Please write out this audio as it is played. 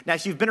Now,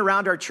 if you've been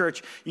around our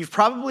church, you've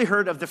probably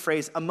heard of the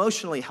phrase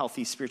emotionally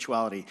healthy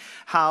spirituality,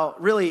 how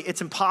really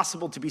it's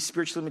impossible to be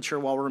spiritually mature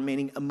while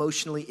remaining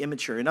emotionally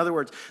immature. In other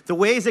words, the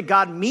ways that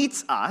God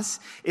meets us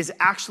is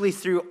actually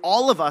through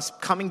all of us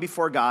coming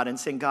before God and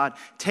saying, God,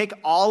 take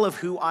all of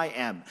who I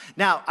am.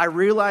 Now, I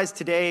realize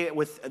today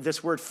with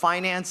this word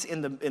finance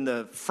in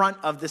the front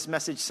of this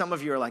message, some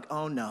of you are like,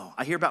 oh no,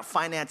 I hear about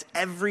finance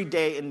every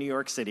day in New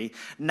York City.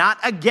 Not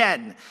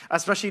again,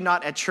 especially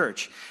not at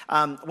church.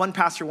 One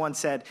pastor once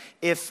said,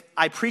 if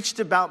I preached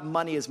about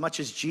money as much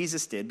as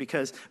Jesus did,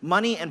 because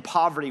money and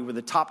poverty were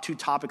the top two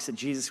topics that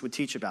Jesus would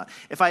teach about.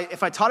 If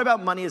I taught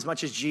about money as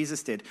much as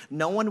Jesus did,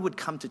 no one would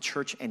come to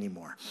church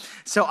anymore.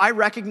 So I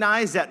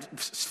recognize that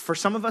for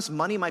some of us,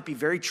 money might be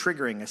very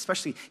triggering,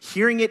 especially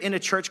hearing it in a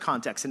church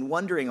context and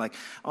wondering like,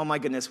 oh my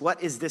goodness,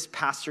 what is this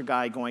pastor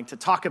guy going to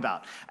talk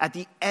about? At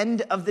the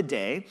end of the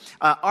day,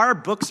 our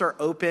books are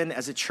open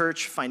as a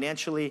church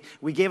financially.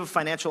 We gave a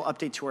financial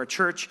update to our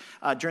church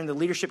during the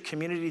leadership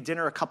community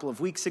dinner a couple of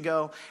weeks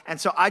ago. And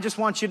so I just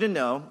want you to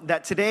know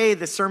that today,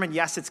 the sermon,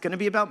 yes, it's going to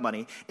be about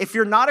money. If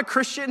you're not a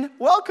Christian,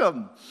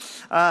 welcome.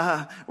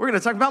 We're going to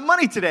talk about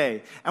money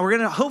today. And we're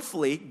going to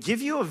hopefully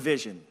give you a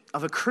vision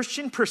of a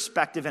Christian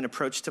perspective and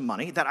approach to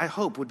money that I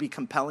hope would be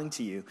compelling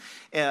to you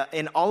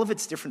in all of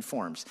its different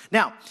forms.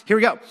 Now, here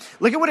we go.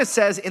 Look at what it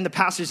says in the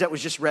passage that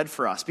was just read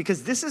for us,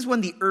 because this is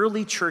when the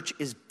early church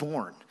is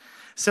born.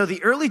 So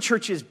the early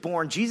church is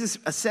born. Jesus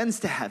ascends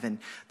to heaven.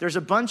 There's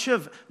a bunch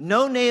of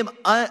no-name,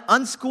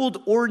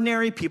 unschooled,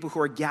 ordinary people who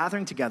are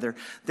gathering together.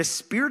 The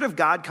Spirit of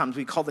God comes.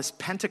 We call this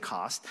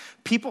Pentecost.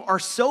 People are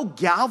so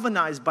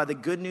galvanized by the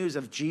good news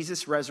of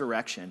Jesus'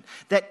 resurrection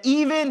that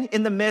even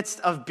in the midst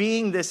of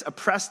being this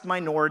oppressed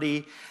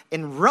minority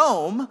in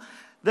Rome,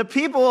 the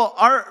people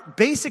are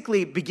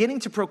basically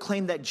beginning to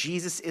proclaim that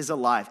Jesus is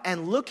alive.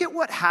 And look at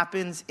what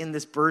happens in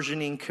this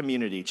burgeoning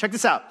community. Check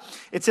this out.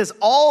 It says,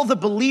 all the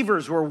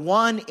believers were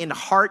one in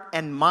heart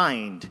and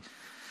mind.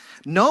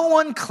 No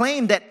one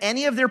claimed that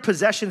any of their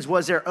possessions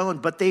was their own,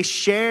 but they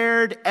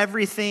shared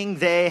everything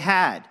they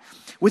had.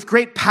 With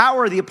great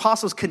power, the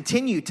apostles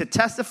continued to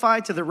testify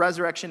to the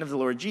resurrection of the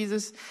Lord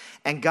Jesus,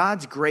 and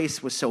God's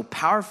grace was so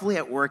powerfully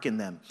at work in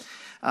them.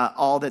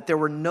 All that there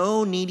were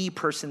no needy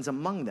persons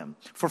among them.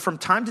 For from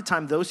time to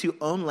time, those who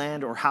owned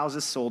land or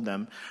houses sold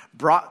them,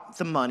 brought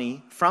the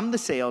money from the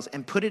sales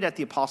and put it at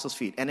the apostles'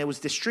 feet, and it was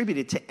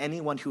distributed to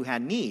anyone who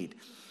had need.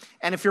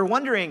 And if you're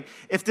wondering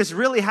if this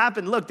really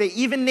happened, look, they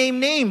even name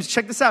names.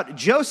 Check this out.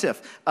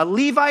 Joseph, a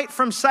Levite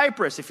from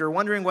Cyprus. If you're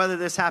wondering whether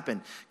this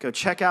happened, go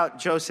check out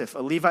Joseph,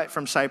 a Levite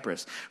from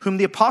Cyprus, whom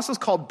the apostles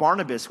called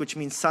Barnabas, which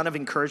means son of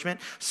encouragement,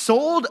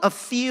 sold a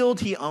field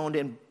he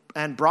owned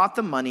and brought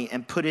the money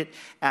and put it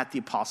at the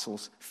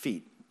apostles'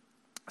 feet.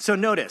 So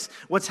notice,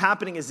 what's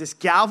happening is this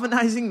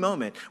galvanizing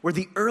moment where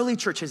the early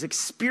church has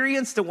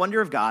experienced the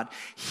wonder of God.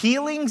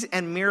 Healings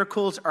and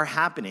miracles are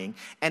happening.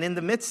 And in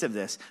the midst of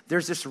this,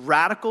 there's this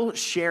radical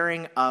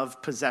sharing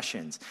of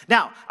possessions.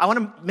 Now, I want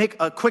to make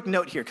a quick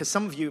note here, because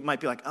some of you might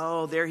be like,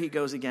 oh, there he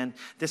goes again.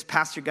 This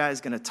pastor guy is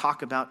going to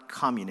talk about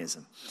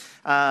communism.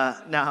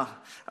 Now,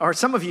 or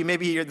some of you,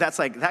 maybe that's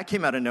like, that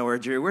came out of nowhere,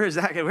 Drew. Where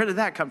did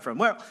that come from?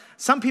 Well,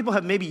 some people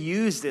have maybe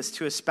used this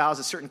to espouse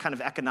a certain kind of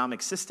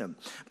economic system.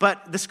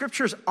 But the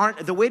scriptures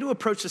the way to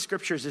approach the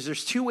scriptures is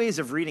there's two ways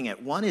of reading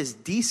it. One is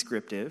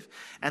descriptive,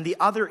 and the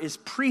other is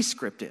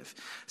prescriptive.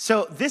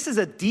 So this is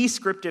a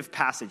descriptive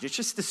passage. It's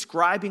just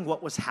describing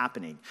what was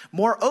happening.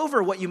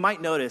 Moreover, what you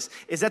might notice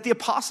is that the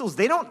apostles,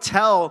 they don't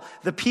tell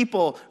the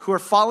people who are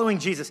following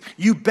Jesus,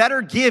 you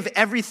better give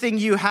everything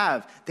you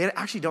have. They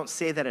actually don't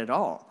say that at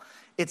all.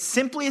 It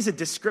simply is a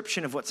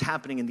description of what's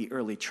happening in the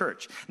early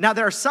church. Now,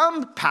 there are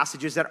some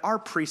passages that are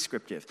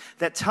prescriptive,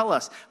 that tell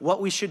us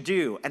what we should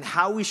do and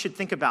how we should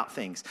think about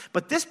things.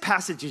 But this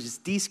passage is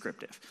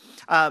descriptive.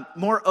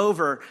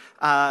 Moreover,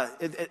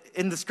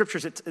 in the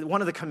scriptures,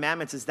 one of the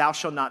commandments is thou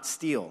shalt not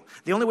steal.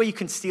 The only way you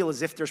can steal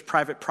is if there's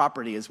private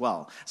property as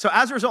well. So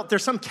as a result,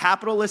 there's some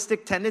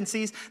capitalistic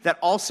tendencies that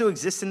also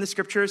exist in the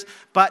scriptures,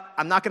 but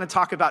I'm not going to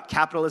talk about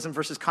capitalism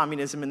versus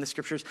communism in the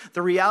scriptures.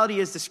 The reality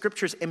is the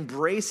scriptures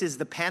embraces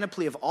the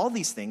panoply of all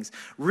these things.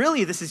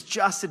 Really, this is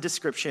just a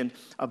description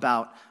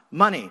about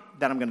money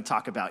that I'm going to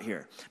talk about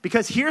here.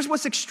 Because here's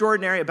what's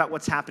extraordinary about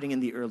what's happening in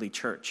the early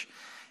church,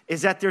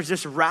 is that there's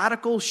this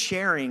radical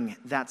sharing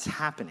that's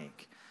happening.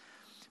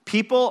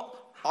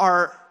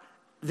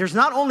 There's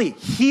not only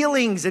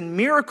healings and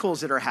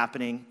miracles that are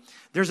happening,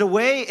 there's a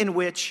way in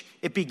which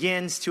it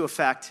begins to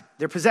affect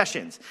their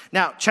possessions.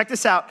 Now, check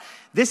this out.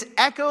 This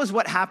echoes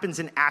what happens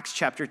in Acts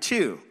chapter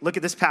 2. Look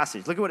at this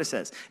passage. Look at what it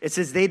says. It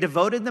says, they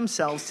devoted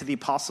themselves to the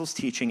apostles'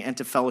 teaching and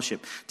to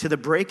fellowship, to the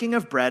breaking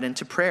of bread and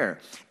to prayer.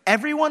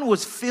 Everyone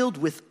was filled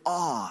with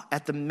awe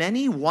at the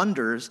many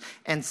wonders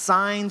and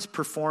signs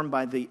performed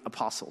by the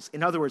apostles.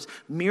 In other words,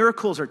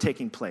 miracles are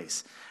taking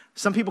place.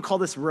 Some people call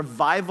this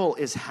revival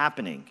is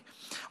happening.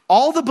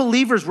 All the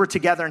believers were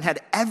together and had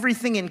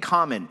everything in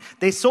common.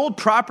 They sold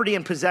property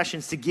and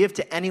possessions to give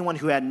to anyone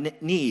who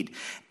had need.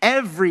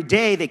 Every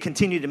day they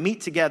continued to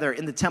meet together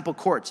in the temple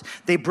courts.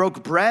 They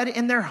broke bread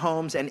in their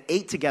homes and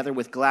ate together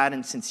with glad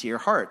and sincere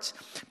hearts,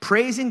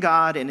 praising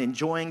God and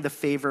enjoying the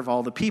favor of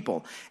all the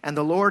people. And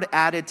the Lord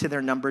added to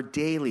their number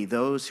daily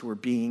those who were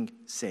being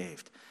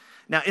saved.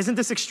 Now, isn't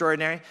this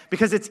extraordinary?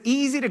 Because it's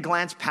easy to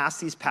glance past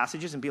these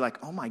passages and be like,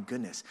 oh my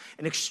goodness,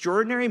 an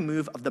extraordinary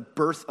move of the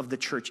birth of the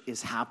church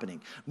is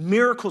happening.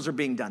 Miracles are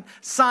being done,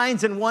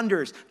 signs and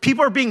wonders.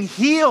 People are being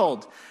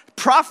healed.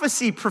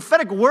 Prophecy,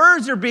 prophetic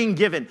words are being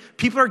given.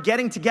 People are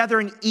getting together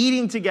and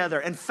eating together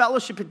and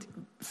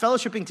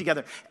fellowshipping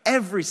together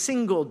every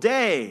single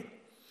day.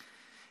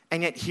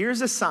 And yet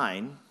here's a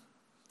sign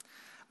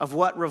of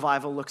what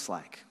revival looks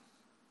like.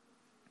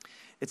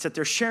 It's that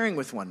they're sharing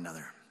with one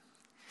another.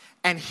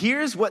 And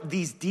here's what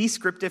these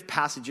descriptive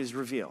passages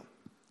reveal.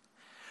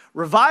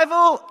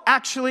 Revival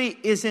actually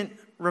isn't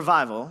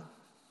revival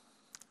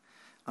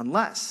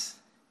unless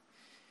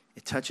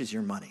it touches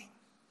your money.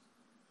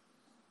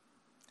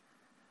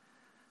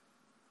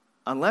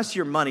 Unless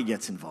your money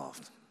gets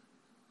involved.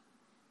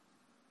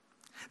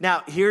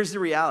 Now, here's the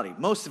reality.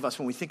 Most of us,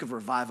 when we think of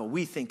revival,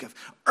 we think of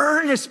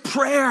earnest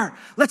prayer.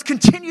 Let's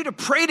continue to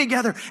pray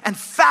together and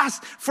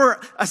fast for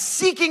a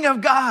seeking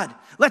of God.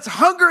 Let's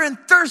hunger and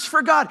thirst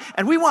for God.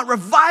 And we want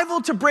revival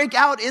to break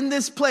out in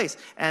this place.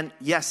 And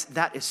yes,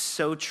 that is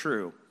so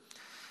true.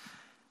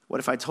 What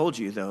if I told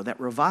you, though, that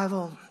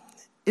revival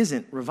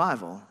isn't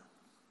revival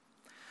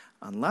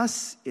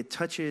unless it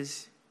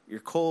touches your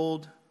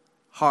cold,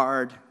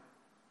 hard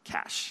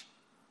cash?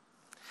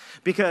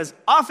 Because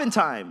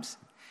oftentimes,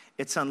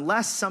 it's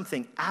unless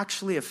something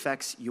actually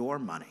affects your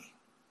money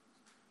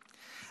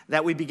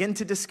that we begin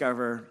to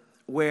discover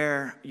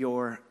where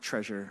your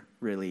treasure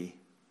really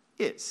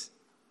is.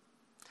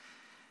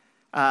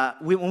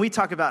 When we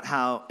talk about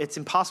how it's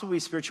impossible to be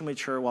spiritually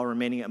mature while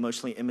remaining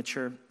emotionally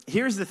immature,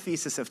 here's the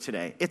thesis of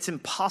today. It's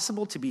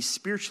impossible to be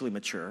spiritually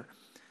mature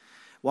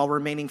while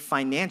remaining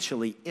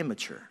financially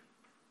immature.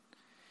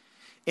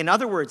 In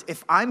other words,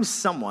 if I'm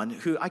someone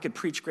who I could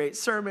preach great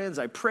sermons,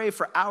 I pray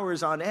for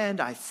hours on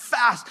end, I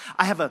fast,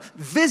 I have a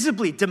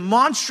visibly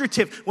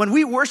demonstrative, when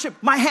we worship,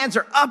 my hands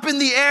are up in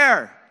the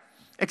air,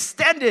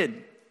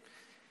 extended.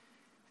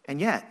 And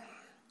yet,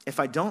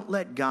 if I don't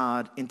let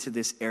God into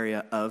this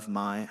area of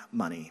my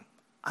money,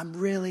 I'm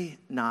really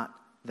not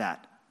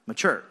that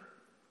mature.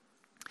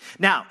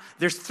 Now,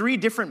 there's 3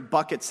 different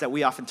buckets that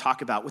we often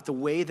talk about with the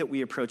way that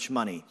we approach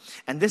money.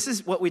 And this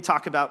is what we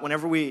talk about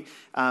whenever we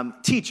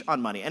teach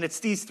on money. And it's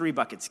these 3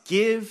 buckets: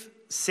 give,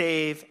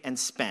 save, and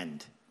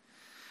spend.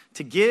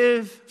 To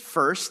give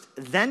first,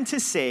 then to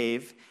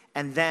save,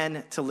 and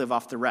then to live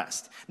off the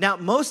rest. Now,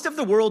 most of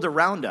the world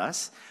around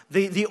us,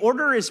 the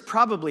order is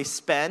probably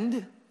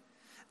spend,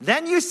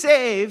 then you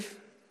save,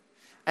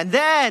 and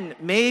then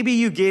maybe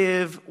you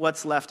give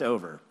what's left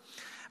over.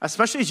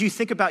 Especially as you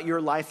think about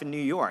your life in New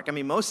York. I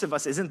mean, most of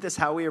us, isn't this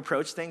how we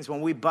approach things? When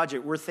we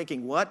budget, we're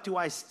thinking, what do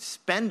I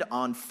spend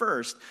on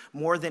first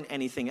more than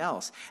anything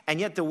else? And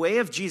yet the way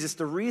of Jesus,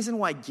 the reason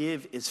why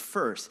give is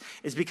first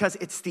is because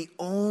it's the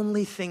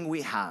only thing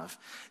we have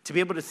to be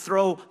able to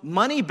throw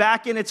money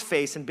back in its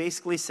face and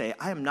basically say,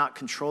 I am not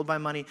controlled by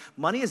money.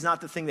 Money is not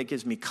the thing that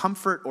gives me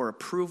comfort or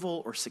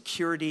approval or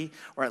security,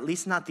 or at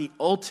least not the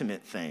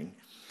ultimate thing.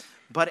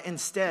 But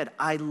instead,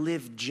 I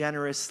live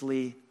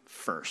generously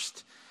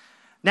first.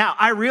 Now,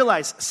 I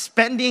realize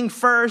spending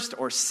first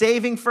or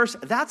saving first,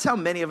 that's how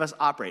many of us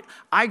operate.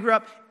 I grew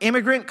up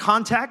immigrant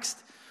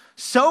context.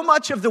 So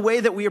much of the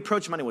way that we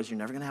approach money was, you're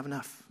never going to have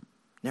enough.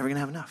 Never going to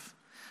have enough.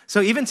 So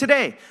even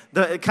today,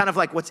 the kind of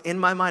like what's in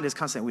my mind is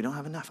constantly, we don't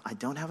have enough. I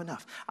don't have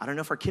enough. I don't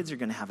know if our kids are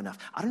going to have enough.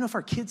 I don't know if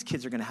our kids'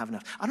 kids are going to have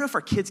enough. I don't know if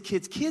our kids'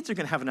 kids are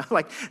going to have enough.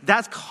 Like,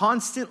 that's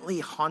constantly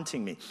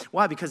haunting me.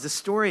 Why? Because the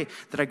story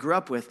that I grew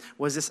up with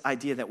was this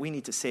idea that we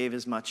need to save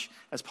as much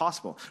as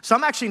possible. So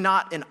I'm actually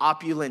not an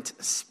opulent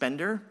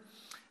spender.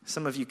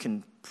 Some of you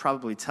can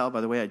probably tell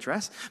by the way I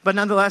dress. But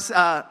nonetheless,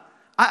 I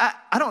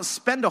don't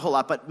spend a whole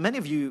lot, but many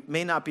of you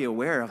may not be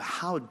aware of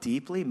how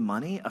deeply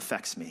money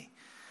affects me.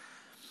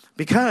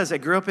 Because I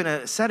grew up in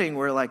a setting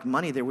where, like,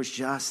 money, there was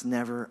just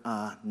never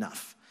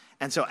enough.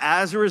 And so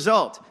as a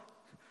result,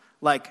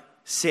 like,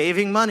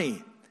 saving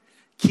money,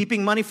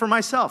 keeping money for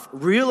myself,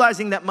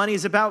 realizing that money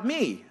is about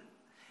me.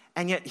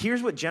 And yet,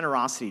 here's what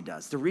generosity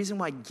does. The reason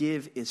why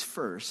give is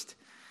first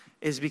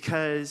is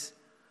because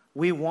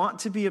we want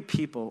to be a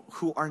people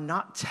who are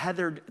not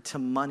tethered to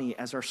money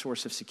as our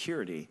source of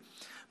security,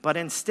 but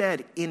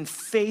instead, in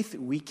faith,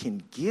 we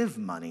can give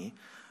money,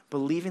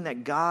 believing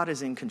that God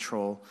is in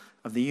control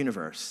of the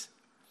universe.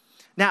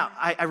 Now,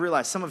 I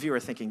realize some of you are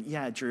thinking,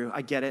 yeah, Drew,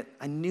 I get it.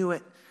 I knew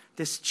it.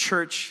 This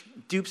church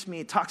dupes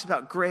me. It talks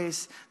about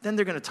grace. Then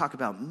they're going to talk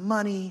about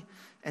money.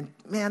 And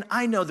man,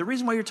 I know the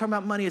reason why you're talking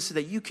about money is so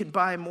that you can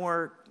buy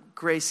more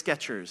gray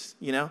Skechers,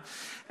 you know?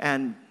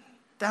 And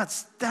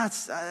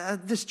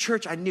this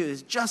church I knew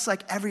is just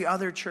like every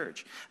other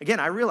church. Again,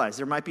 I realize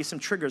there might be some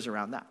triggers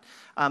around that.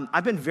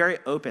 I've been very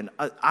open.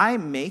 I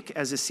make,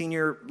 as a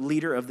senior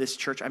leader of this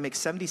church, I make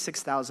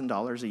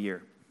 $76,000 a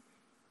year.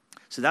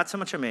 So that's how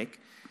much I make.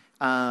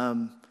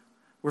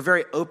 We're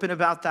very open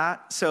about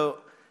that. So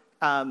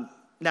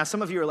now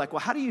some of you are like, well,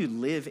 how do you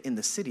live in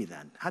the city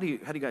then? How do you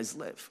guys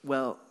live?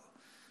 Well,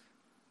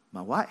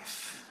 my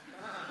wife,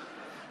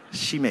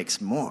 she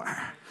makes more.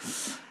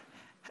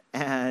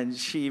 And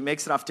she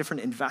makes it off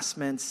different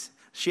investments.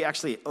 She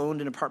actually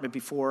owned an apartment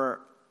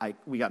before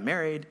we got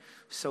married.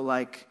 So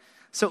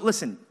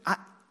listen,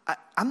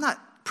 I'm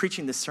not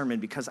preaching this sermon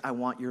because I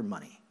want your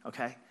money,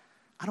 okay?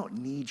 I don't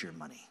need your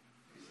money.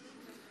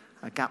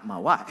 I got my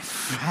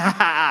wife.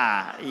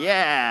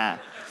 Yeah.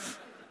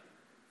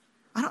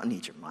 I don't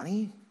need your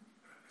money.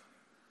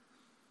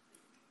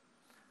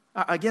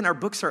 Again, our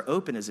books are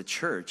open as a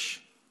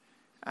church.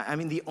 I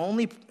mean, the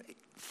only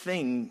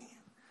thing,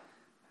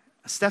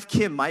 Steph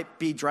Kim might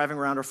be driving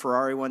around a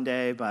Ferrari one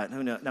day, but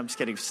who knows? No, I'm just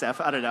kidding, Steph.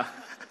 I don't know.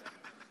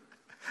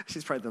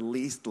 She's probably the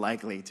least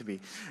likely to be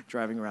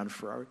driving around a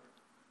Ferrari.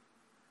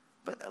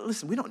 But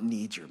listen, we don't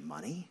need your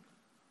money.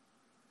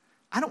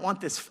 I don't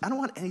want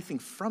anything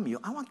from you.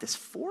 I want this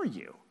for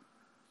you.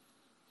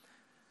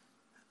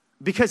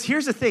 Because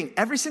here's the thing,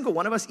 every single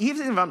one of us,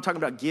 even if I'm talking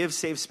about give,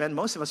 save, spend,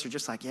 most of us are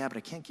just like, yeah, but I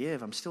can't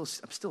give. I'm still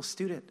a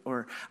student,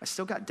 or I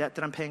still got debt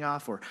that I'm paying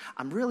off, or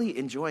I'm really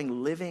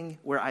enjoying living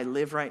where I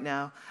live right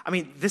now. I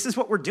mean, this is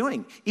what we're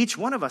doing. Each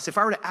one of us, if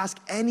I were to ask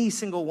any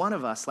single one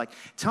of us, like,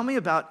 tell me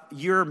about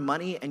your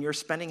money and your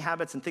spending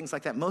habits and things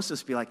like that, most of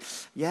us would be like,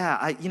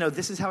 yeah,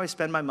 this is how I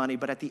spend my money,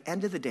 but at the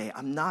end of the day,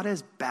 I'm not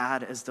as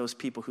bad as those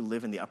people who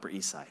live in the Upper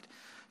East Side.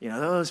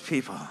 Those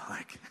people,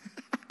 like...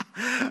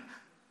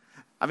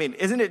 I mean,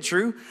 isn't it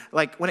true?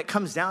 Like, when it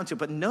comes down to it.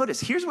 But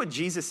notice, here's what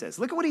Jesus says.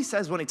 Look at what he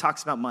says when he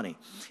talks about money.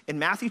 In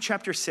Matthew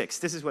chapter 6,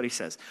 this is what he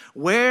says.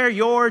 Where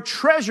your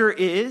treasure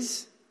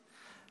is,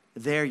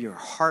 there your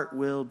heart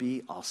will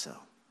be also.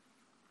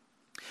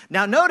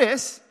 Now,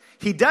 notice,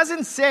 he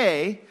doesn't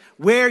say,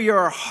 where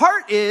your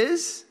heart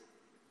is,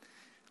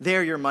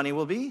 there your money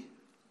will be.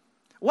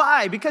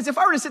 Why? Because if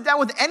I were to sit down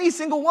with any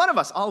single one of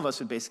us, all of us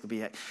would basically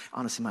be,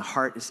 honestly, my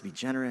heart is to be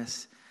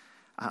generous.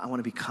 I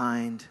want to be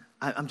kind.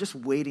 I'm just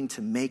waiting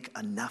to make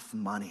enough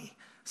money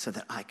so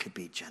that I could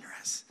be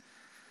generous.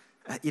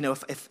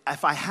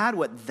 If I had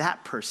what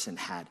that person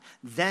had,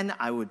 then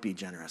I would be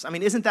generous. I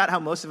mean, isn't that how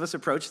most of us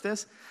approach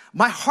this?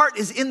 My heart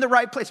is in the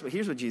right place. But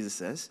here's what Jesus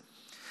says.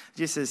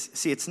 Jesus says,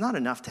 see, it's not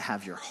enough to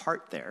have your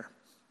heart there,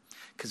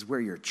 because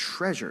where your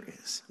treasure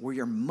is, where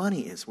your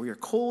money is, where your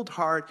cold,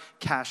 hard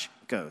cash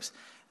goes,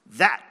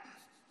 that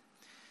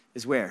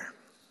is where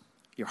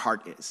your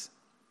heart is.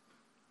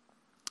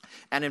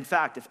 And in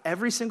fact, if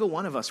every single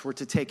one of us were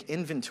to take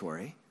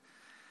inventory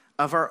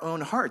of our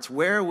own hearts,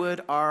 where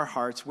would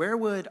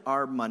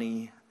our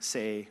money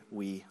say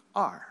we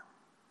are?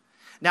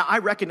 Now, I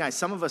recognize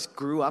some of us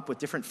grew up with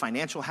different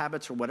financial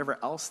habits or whatever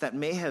else that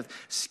may have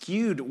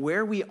skewed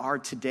where we are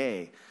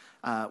today,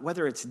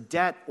 whether it's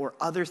debt or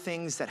other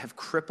things that have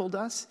crippled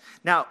us.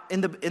 Now,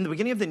 in the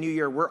beginning of the new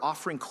year, we're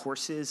offering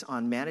courses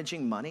on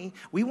managing money.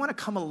 We want to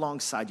come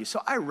alongside you.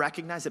 So I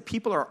recognize that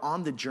people are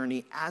on the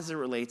journey as it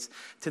relates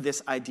to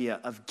this idea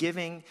of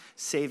giving,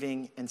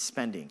 saving, and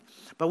spending.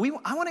 But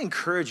I want to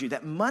encourage you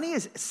that money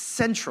is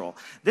central.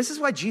 This is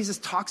why Jesus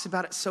talks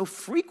about it so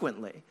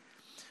frequently,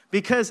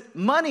 because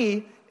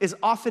money is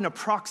often a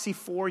proxy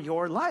for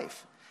your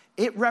life.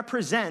 It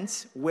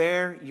represents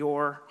where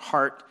your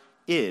heart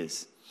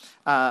is.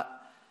 Now,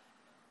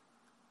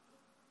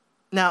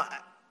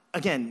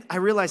 again, I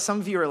realize some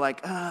of you are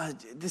like,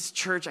 this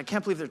church, I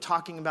can't believe they're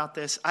talking about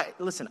this.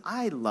 Listen,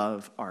 I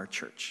love our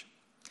church.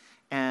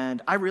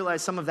 And I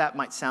realize some of that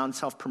might sound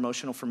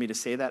self-promotional for me to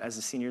say that as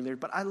a senior leader,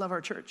 but I love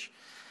our church.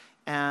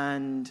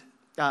 And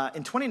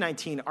in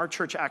 2019, our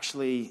church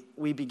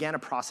we began a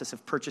process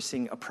of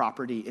purchasing a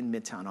property in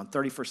Midtown on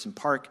 31st and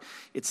Park.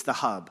 It's the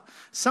hub.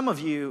 Some of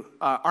you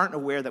aren't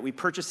aware that we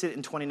purchased it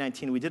in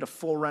 2019. We did a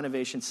full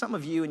renovation. Some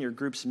of you in your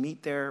groups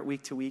meet there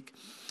week to week.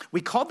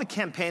 We called the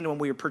campaign when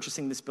we were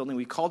purchasing this building,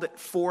 we called it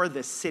For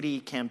the City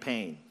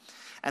campaign.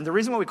 And the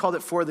reason why we called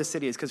it For the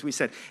City is because we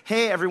said,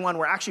 hey, everyone,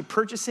 we're actually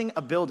purchasing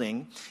a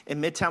building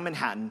in Midtown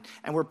Manhattan,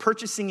 and we're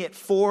purchasing it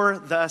for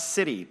the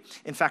city.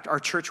 In fact, our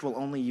church will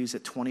only use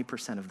it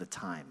 20% of the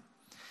time.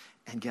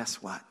 And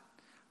guess what?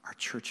 Our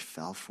church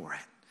fell for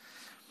it.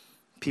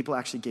 People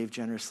actually gave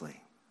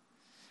generously.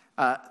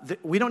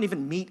 We don't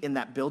even meet in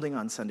that building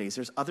on Sundays.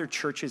 There's other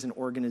churches and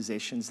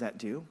organizations that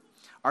do.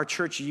 Our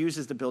church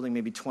uses the building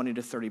maybe 20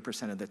 to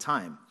 30% of the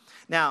time.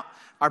 Now,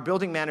 our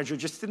building manager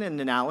just did an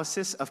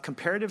analysis of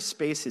comparative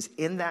spaces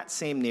in that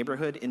same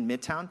neighborhood in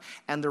Midtown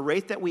and the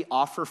rate that we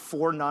offer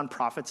for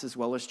nonprofits as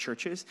well as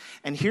churches.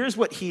 And here's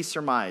what he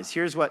surmised.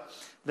 Here's what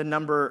the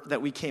number that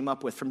we came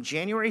up with. From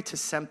January to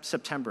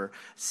September,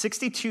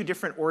 62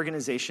 different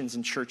organizations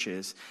and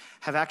churches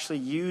have actually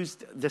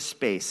used this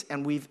space,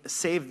 and we've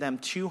saved them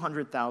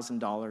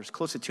 $200,000,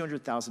 close to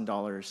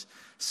 $200,000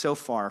 so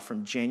far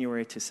from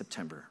January to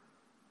September.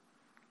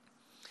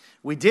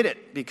 We did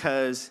it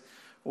because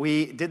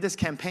we did this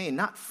campaign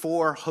not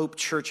for Hope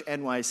Church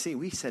NYC.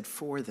 We said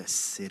for the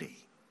city.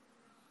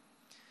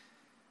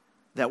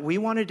 That we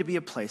wanted to be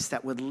a place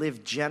that would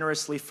live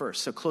generously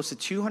first. So close to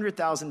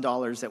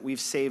 $200,000 that we've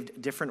saved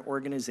different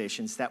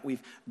organizations, that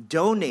we've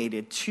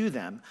donated to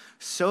them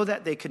so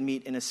that they could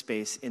meet in a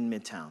space in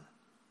Midtown.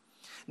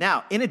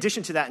 Now, in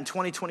addition to that, in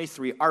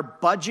 2023, our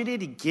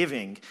budgeted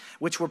giving,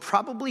 which we're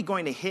probably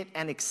going to hit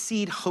and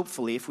exceed,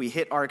 hopefully, if we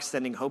hit our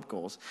Extending Hope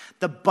goals,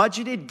 the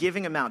budgeted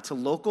giving amount to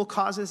local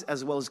causes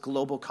as well as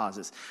global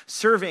causes,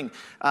 serving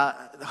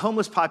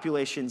homeless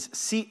populations,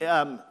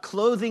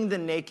 clothing the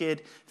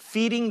naked,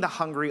 feeding the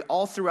hungry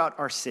all throughout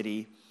our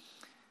city,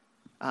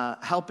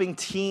 helping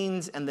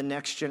teens and the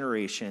next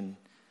generation.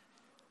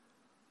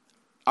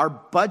 Our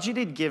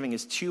budgeted giving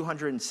is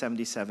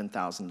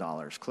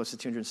 $277,000, close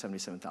to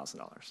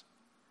 $277,000.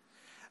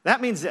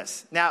 That means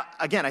this. Now,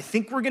 again, I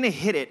think we're going to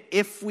hit it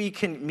if we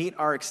can meet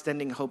our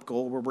Extending Hope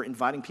goal where we're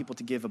inviting people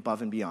to give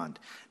above and beyond.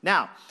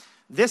 Now,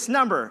 this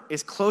number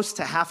is close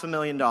to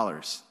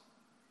 $500,000.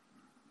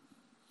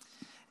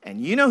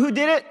 And you know who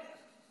did it?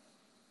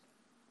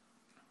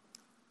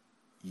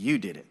 You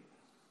did it.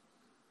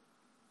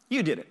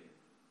 You did it.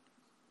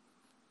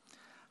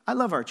 I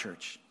love our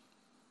church.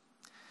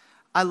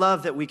 I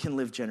love that we can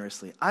live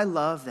generously. I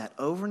love that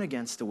over and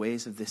against the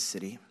ways of this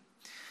city,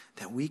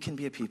 that we can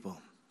be a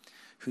people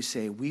who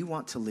say we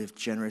want to live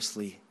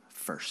generously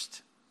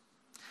first.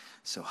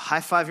 So high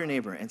five your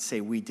neighbor and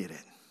say, we did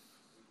it.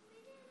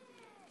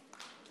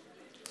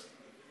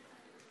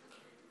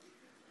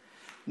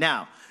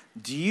 Now,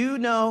 do you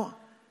know,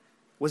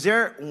 was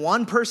there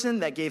one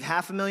person that gave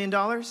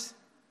 $500,000?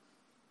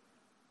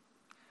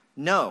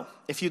 No.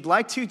 If you'd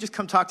like to, just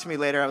come talk to me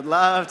later. I would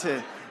love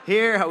to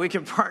hear how we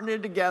can partner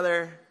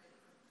together.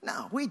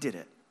 No, we did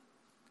it.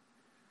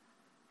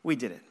 We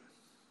did it.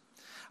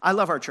 I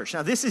love our church.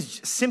 Now, this is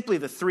simply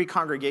the 3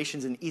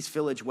 congregations in East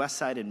Village, West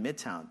Side, and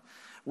Midtown.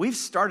 We've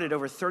started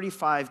over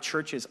 35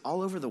 churches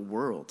all over the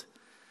world.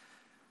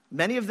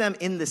 Many of them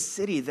in the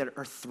city that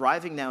are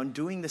thriving now and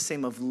doing the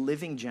same of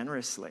living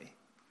generously.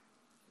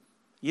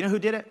 You know who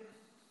did it?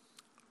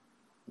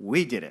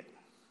 We did it.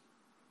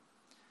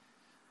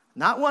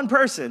 Not one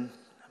person,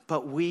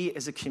 but we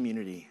as a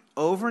community,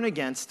 over and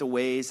against the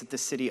ways that the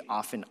city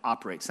often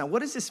operates. Now, what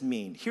does this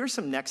mean? Here are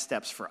some next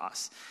steps for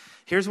us.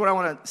 Here's what I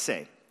want to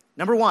say.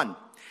 Number 1,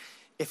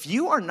 if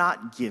you are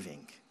not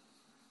giving,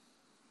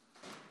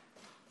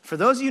 for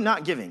those of you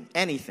not giving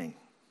anything,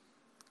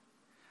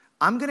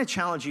 I'm going to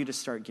challenge you to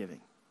start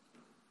giving.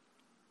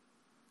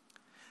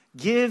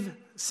 Give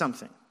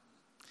something.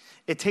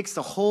 It takes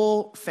the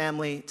whole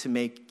family to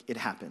make it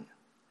happen.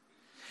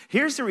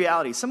 Here's the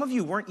reality. Some of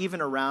you weren't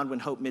even around when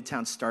Hope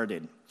Midtown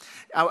started.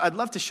 I'd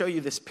love to show you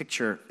this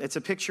picture. It's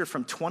a picture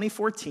from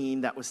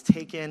 2014 that was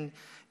taken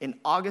in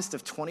August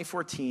of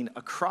 2014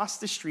 across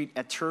the street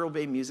at Turtle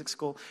Bay Music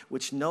School,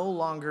 which no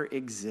longer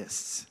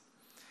exists.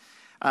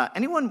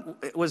 Anyone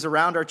was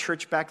around our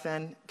church back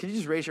then? Can you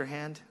just raise your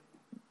hand?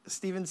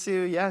 Stephen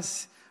Sue,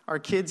 yes. Our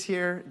kids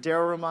here,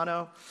 Daryl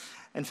Romano.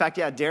 In fact,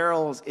 yeah,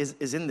 Daryl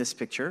is in this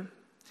picture.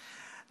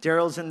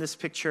 Daryl's in this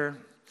picture.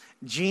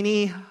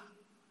 Jeannie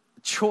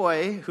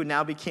Choi, who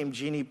now became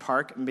Jeannie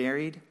Park,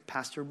 married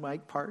Pastor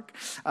Mike Park.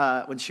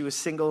 When she was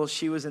single,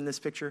 she was in this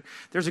picture.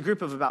 There's a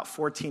group of about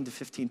 14 to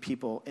 15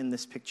 people in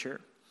this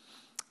picture.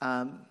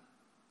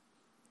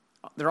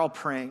 They're all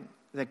praying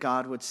that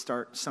God would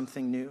start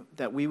something new,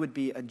 that we would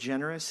be a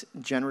generous,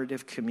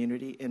 generative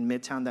community in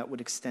Midtown that would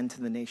extend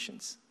to the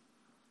nations.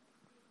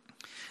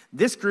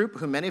 This group,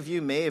 who many of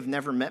you may have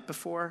never met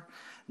before,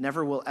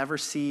 never will ever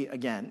see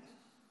again.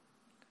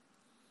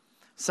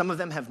 Some of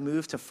them have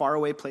moved to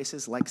faraway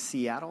places like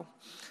Seattle,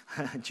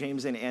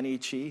 James and Annie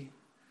Chi.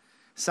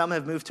 Some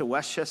have moved to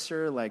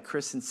Westchester like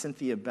Chris and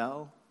Cynthia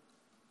Bell.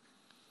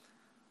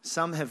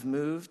 Some have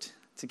moved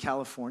to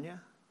California.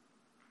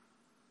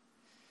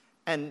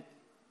 And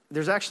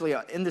there's actually,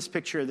 in this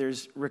picture,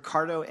 there's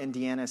Ricardo and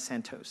Deanna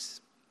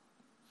Santos,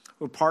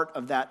 who were part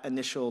of that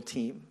initial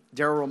team.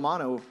 Daryl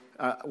Romano,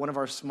 one of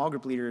our small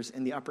group leaders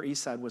in the Upper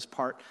East Side, was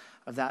part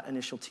of that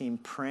initial team,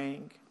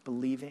 praying,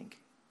 believing,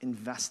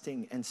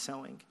 investing, and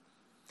sowing.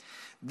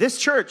 This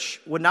church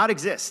would not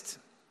exist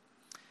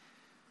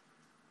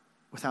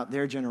without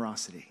their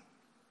generosity.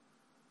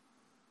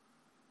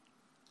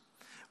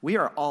 We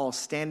are all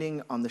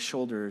standing on the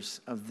shoulders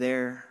of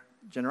their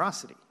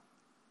generosity.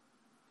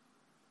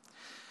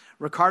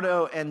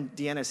 Ricardo and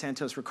Deanna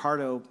Santos,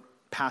 Ricardo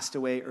passed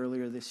away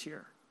earlier this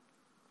year.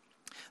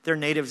 They're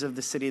natives of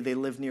the city. They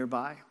live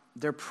nearby.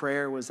 Their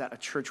prayer was that a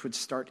church would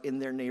start in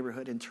their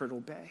neighborhood in Turtle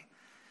Bay.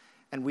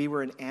 And we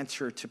were an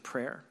answer to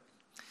prayer.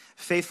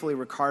 Faithfully,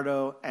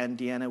 Ricardo and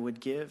Deanna would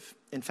give.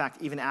 In fact,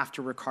 even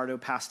after Ricardo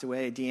passed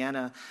away,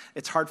 Deanna,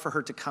 it's hard for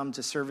her to come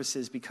to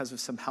services because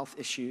of some health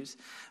issues.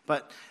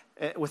 But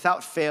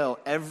without fail,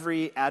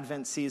 every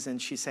Advent season,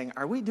 she's saying,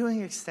 are we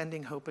doing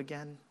Extending Hope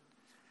again?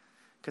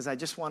 Because I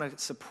just want to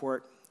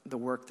support the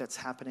work that's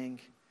happening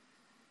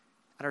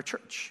at our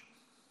church.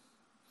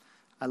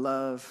 I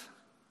love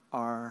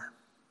our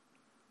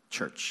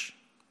church.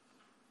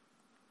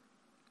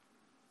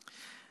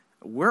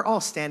 we're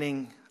all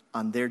standing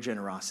on their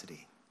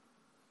generosity.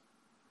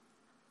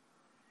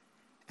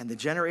 And the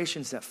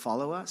generations that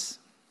follow us,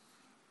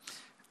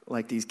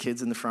 like these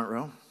kids in the front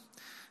row,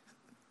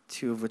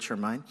 2 of which are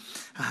mine,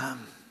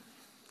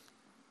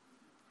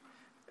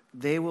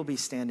 they will be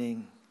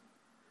standing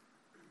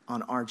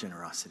on our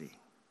generosity.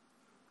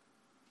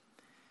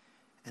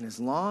 And as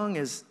long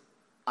as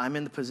I'm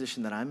in the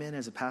position that I'm in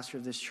as a pastor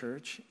of this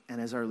church and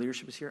as our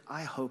leadership is here,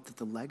 I hope that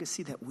the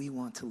legacy that we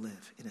want to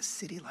live in a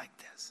city like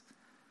this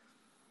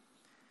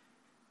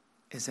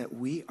is that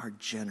we are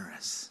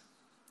generous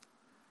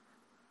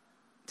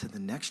to the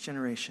next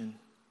generation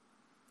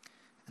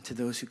and to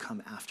those who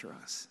come after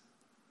us.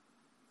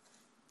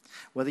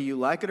 Whether you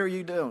like it or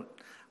you don't,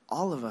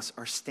 all of us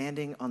are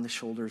standing on the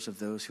shoulders of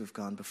those who have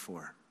gone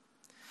before.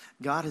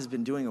 God has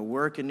been doing a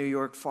work in New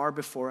York far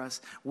before us.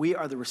 We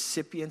are the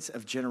recipients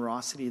of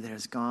generosity that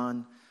has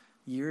gone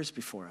years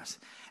before us.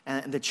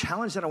 And the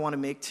challenge that I want to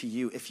make to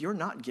you, if you're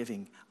not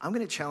giving, I'm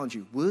going to challenge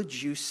you.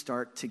 Would you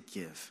start to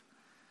give?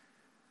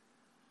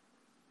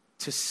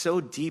 To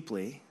sow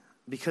deeply,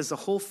 because the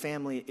whole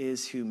family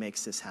is who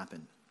makes this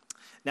happen.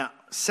 Now,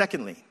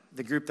 secondly,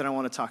 the group that I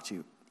want to talk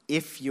to,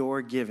 if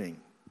you're giving,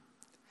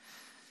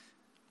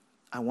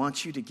 I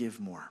want you to give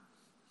more.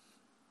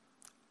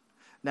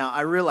 Now,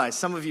 I realize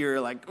some of you are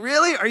like,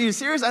 really? Are you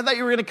serious? I thought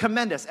you were going to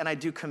commend us. And I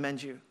do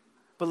commend you.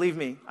 Believe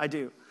me, I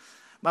do.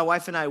 My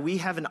wife and I, we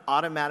have an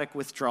automatic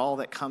withdrawal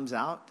that comes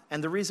out.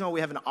 And the reason why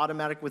we have an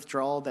automatic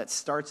withdrawal that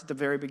starts at the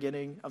very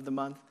beginning of the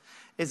month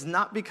is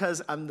not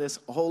because I'm this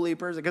holy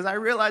person, because I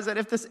realize that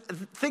if this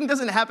thing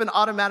doesn't happen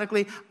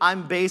automatically,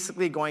 I'm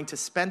basically going to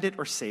spend it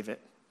or save it.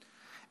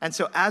 And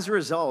so as a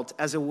result,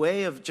 as a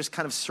way of just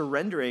kind of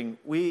surrendering,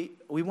 we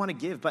want to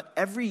give. But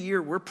every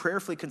year, we're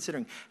prayerfully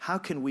considering, how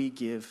can we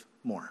give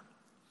more?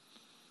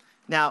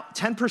 Now,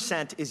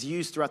 10% is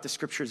used throughout the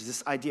scriptures,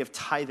 this idea of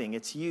tithing.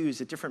 It's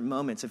used at different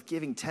moments of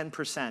giving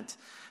 10%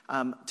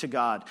 to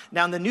God.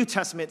 Now, in the New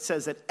Testament, it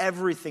says that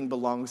everything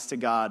belongs to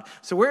God.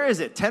 So where is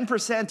it,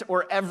 10%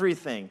 or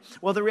everything?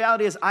 Well, the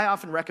reality is I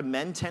often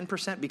recommend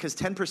 10% because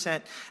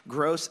 10%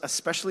 gross,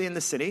 especially in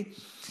the city,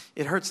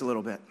 it hurts a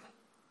little bit.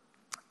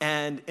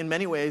 And in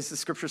many ways, the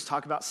scriptures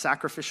talk about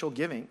sacrificial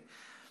giving.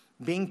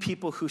 Being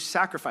people who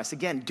sacrifice.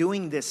 Again,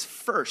 doing this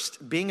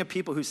first. Being a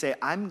people who say,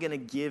 I'm going to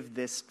give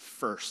this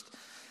first.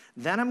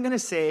 Then I'm going to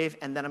save,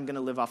 and then I'm going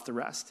to live off the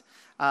rest.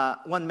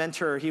 One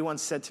mentor, he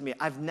once said to me,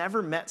 I've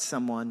never met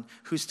someone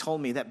who's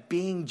told me that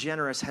being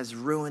generous has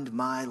ruined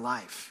my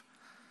life.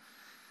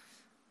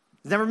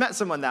 Never met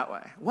someone that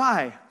way.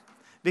 Why?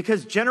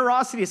 Because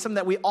generosity is something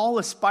that we all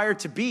aspire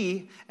to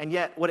be, and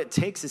yet what it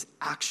takes is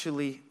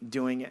actually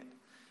doing it.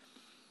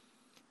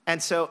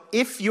 And so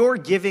if you're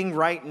giving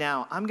right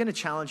now, I'm going to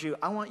challenge you.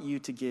 I want you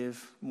to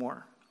give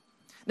more.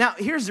 Now,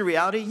 here's the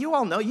reality. You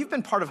all know, you've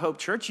been part of Hope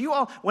Church. You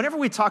all, whenever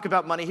we talk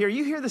about money here,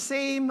 you hear the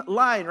same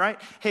line,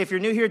 right? Hey, if you're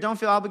new here, don't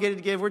feel obligated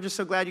to give. We're just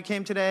so glad you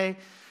came today.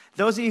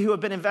 Those of you who have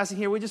been investing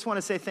here, we just want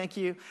to say thank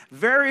you.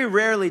 Very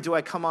rarely do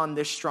I come on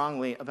this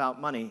strongly about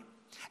money.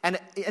 And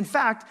in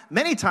fact,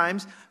 many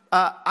times,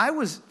 I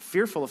was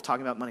fearful of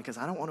talking about money because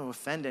I don't want to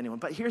offend anyone.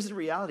 But here's the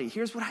reality.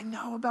 Here's what I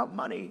know about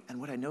money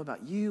and what I know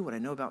about you, what I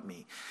know about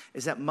me,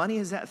 is that money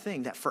is that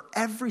thing that for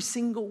every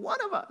single one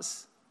of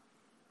us,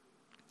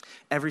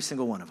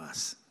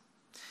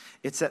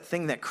 it's that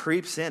thing that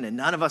creeps in, and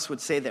none of us would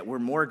say that we're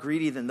more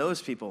greedy than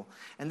those people.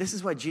 And this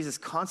is why Jesus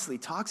constantly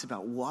talks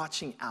about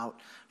watching out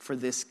for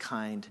this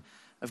kind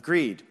of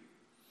greed.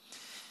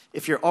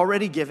 If you're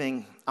already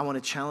giving, I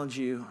want to challenge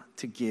you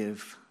to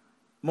give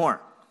more.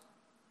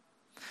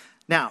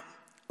 Now,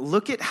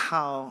 look at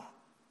how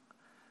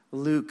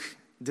Luke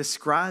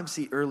describes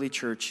the early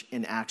church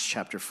in Acts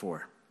chapter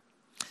 4.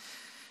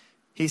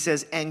 He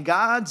says, and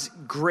God's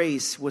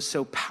grace was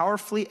so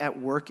powerfully at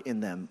work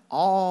in them,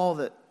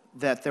 all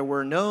that there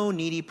were no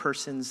needy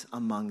persons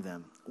among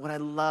them. What I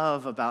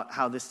love about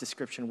how this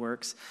description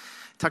works,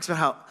 it talks about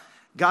how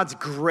God's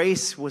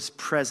grace was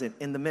present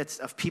in the midst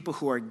of people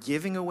who are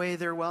giving away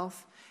their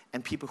wealth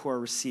and people who are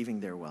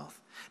receiving their wealth.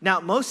 Now,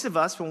 most of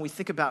us, when we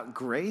think about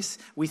grace,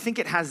 we think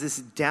it has this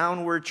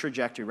downward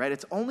trajectory, right?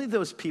 It's only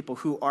those people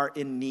who are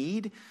in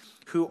need,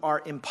 who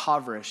are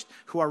impoverished,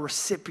 who are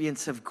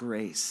recipients of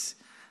grace.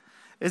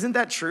 Isn't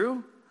that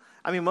true?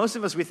 I mean, most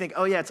of us, we think,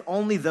 oh yeah, it's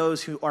only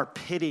those who are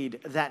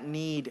pitied that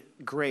need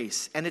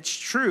grace. And it's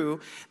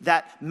true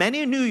that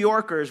many New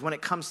Yorkers, when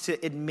it comes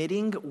to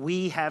admitting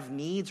we have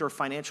needs or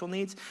financial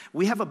needs,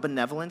 we have a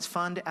benevolence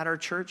fund at our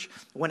church.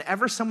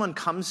 Whenever someone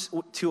comes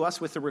to us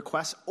with a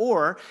request,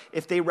 or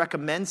if they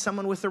recommend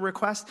someone with a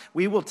request,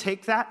 we will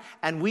take that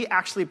and we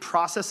actually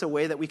process a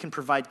way that we can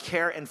provide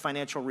care and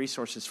financial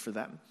resources for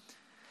them.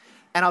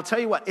 And I'll tell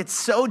you what, it's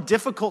so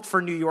difficult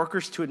for New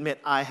Yorkers to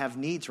admit, I have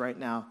needs right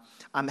now.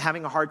 I'm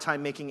having a hard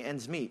time making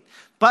ends meet.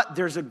 But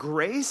there's a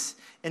grace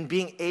in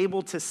being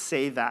able to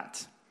say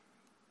that.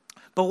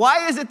 But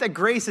why is it that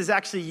grace is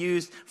actually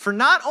used for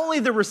not only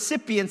the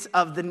recipients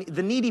of the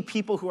needy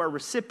people who are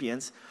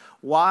recipients,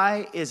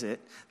 why is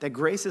it that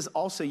grace is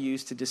also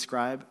used to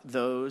describe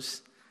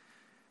those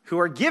who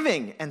are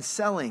giving and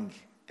selling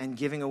and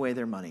giving away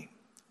their money.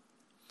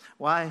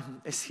 Why?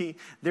 See,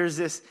 there's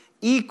this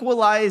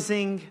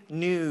equalizing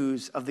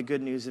news of the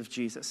good news of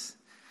Jesus.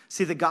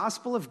 See, the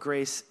gospel of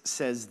grace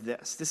says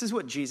this. This is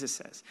what Jesus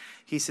says.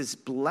 He says,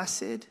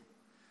 blessed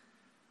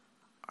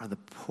are the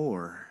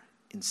poor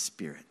in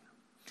spirit,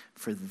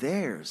 for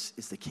theirs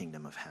is the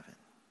kingdom of heaven.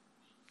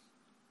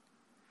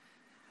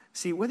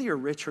 See, whether you're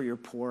rich or you're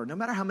poor, no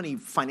matter how many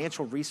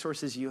financial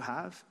resources you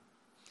have,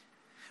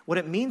 what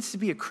it means to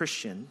be a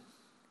Christian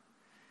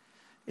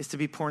is to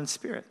be poor in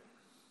spirit.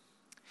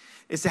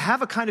 Is to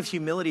have a kind of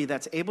humility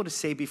that's able to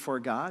say before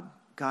God,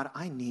 God,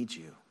 I need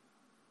you.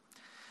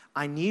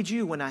 I need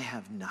you when I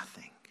have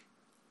nothing.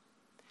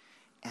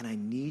 And I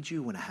need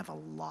you when I have a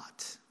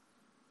lot.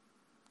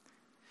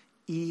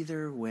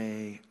 Either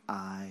way,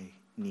 I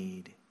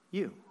need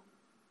you.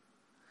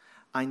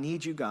 I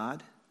need you,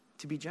 God,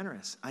 to be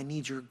generous. I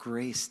need your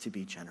grace to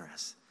be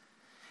generous.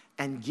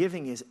 And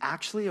giving is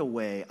actually a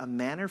way, a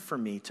manner for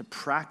me to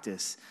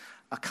practice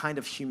a kind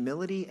of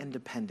humility and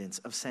dependence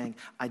of saying,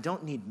 I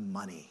don't need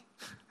money.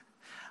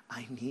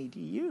 I need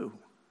you.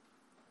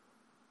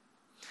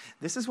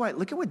 This is why,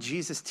 look at what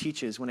Jesus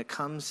teaches when it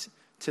comes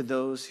to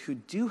those who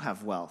do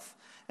have wealth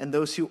and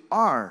those who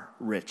are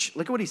rich.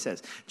 Look at what he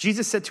says.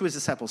 Jesus said to his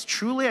disciples,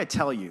 truly I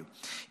tell you,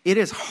 it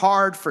is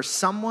hard for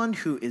someone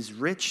who is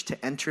rich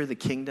to enter the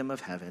kingdom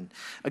of heaven.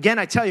 Again,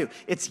 I tell you,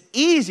 it's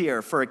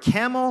easier for a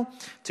camel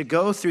to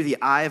go through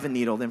the eye of a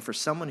needle than for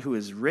someone who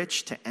is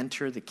rich to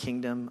enter the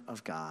kingdom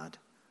of God.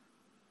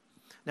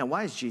 Now,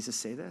 why does Jesus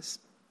say this?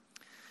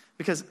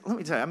 Because let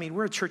me tell you,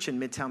 we're a church in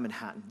Midtown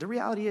Manhattan. The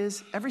reality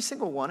is every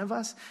single one of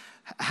us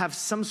have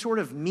some sort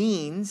of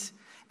means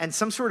and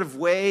some sort of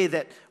way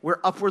that we're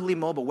upwardly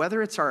mobile,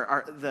 whether it's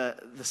the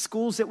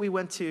schools that we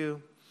went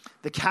to,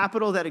 the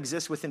capital that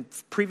exists within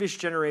previous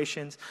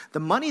generations,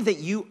 the money that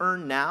you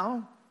earn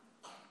now.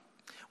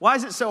 Why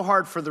is it so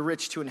hard for the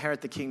rich to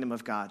inherit the kingdom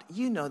of God?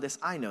 You know this,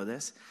 I know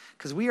this,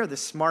 because we are the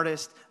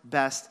smartest,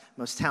 best,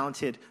 most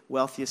talented,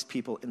 wealthiest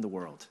people in the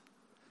world.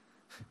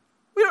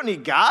 We don't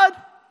need God.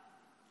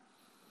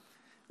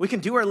 We can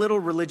do our little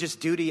religious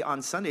duty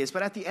on Sundays,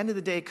 but at the end of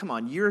the day, come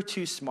on, you're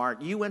too smart.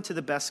 You went to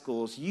the best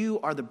schools. You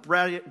are the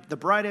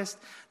brightest,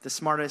 the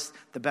smartest,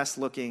 the best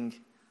looking,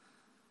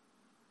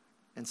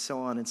 and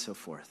so on and so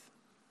forth.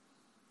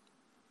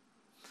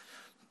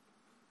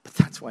 But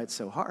that's why it's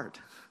so hard.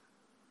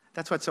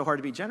 That's why it's so hard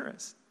to be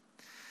generous.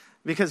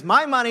 Because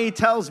my money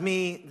tells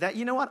me that,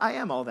 you know what, I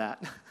am all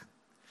that.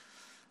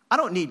 I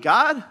don't need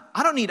God.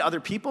 I don't need other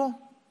people.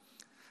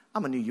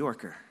 I'm a New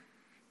Yorker.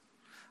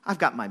 I've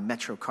got my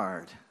Metro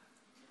card.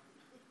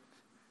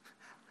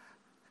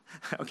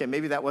 Okay,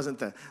 maybe that wasn't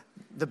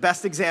the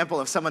best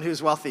example of someone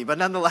who's wealthy, but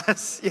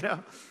nonetheless,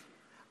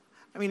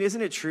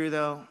 isn't it true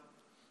though?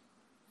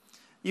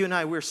 You and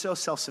I, we're so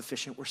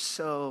self-sufficient. We're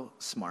so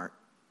smart.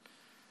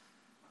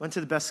 Went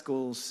to the best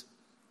schools.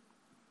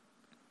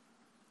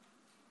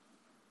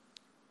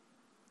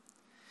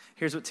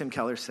 Here's what Tim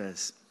Keller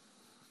says.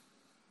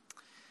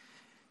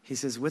 He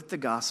says, with the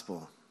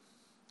gospel,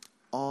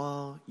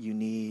 all you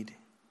need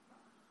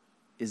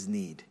is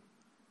need.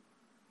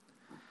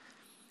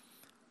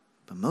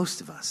 But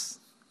most of us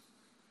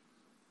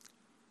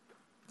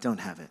don't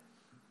have it.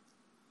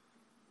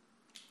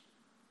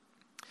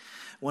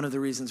 One of the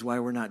reasons why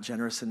we're not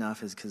generous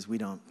enough is because we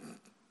don't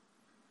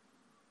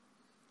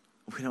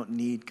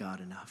need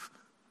God enough.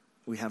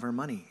 We have our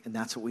money, and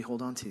that's what we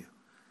hold on to.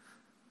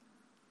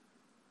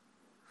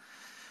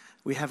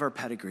 We have our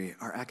pedigree,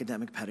 our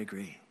academic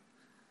pedigree.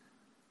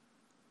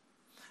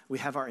 We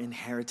have our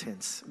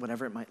inheritance,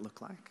 whatever it might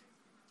look like.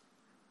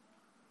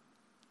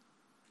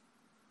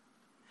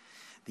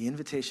 The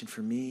invitation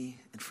for me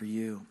and for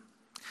you,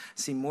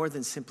 see, more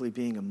than simply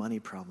being a money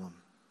problem,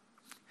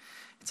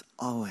 it's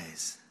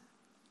always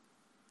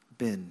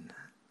been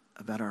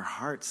about our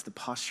hearts, the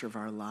posture of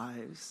our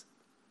lives,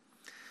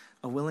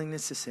 a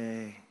willingness to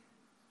say,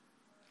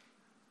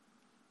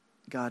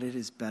 God, it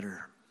is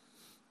better.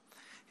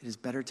 It is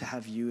better to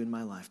have you in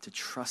my life, to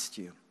trust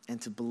you, and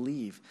to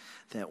believe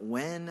that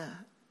when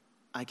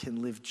I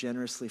can live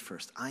generously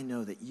first, I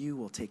know that you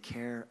will take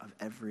care of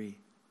every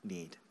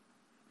need.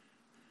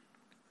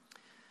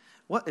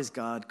 What is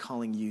God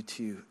calling you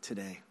to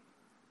today?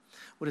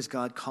 What is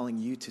God calling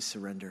you to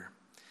surrender?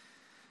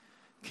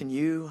 Can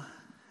you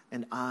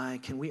and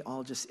can we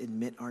all just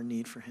admit our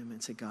need for him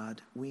and say,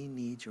 God, we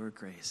need your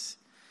grace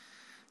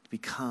to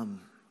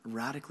become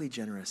radically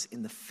generous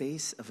in the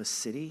face of a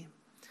city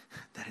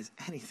that is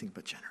anything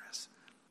but generous?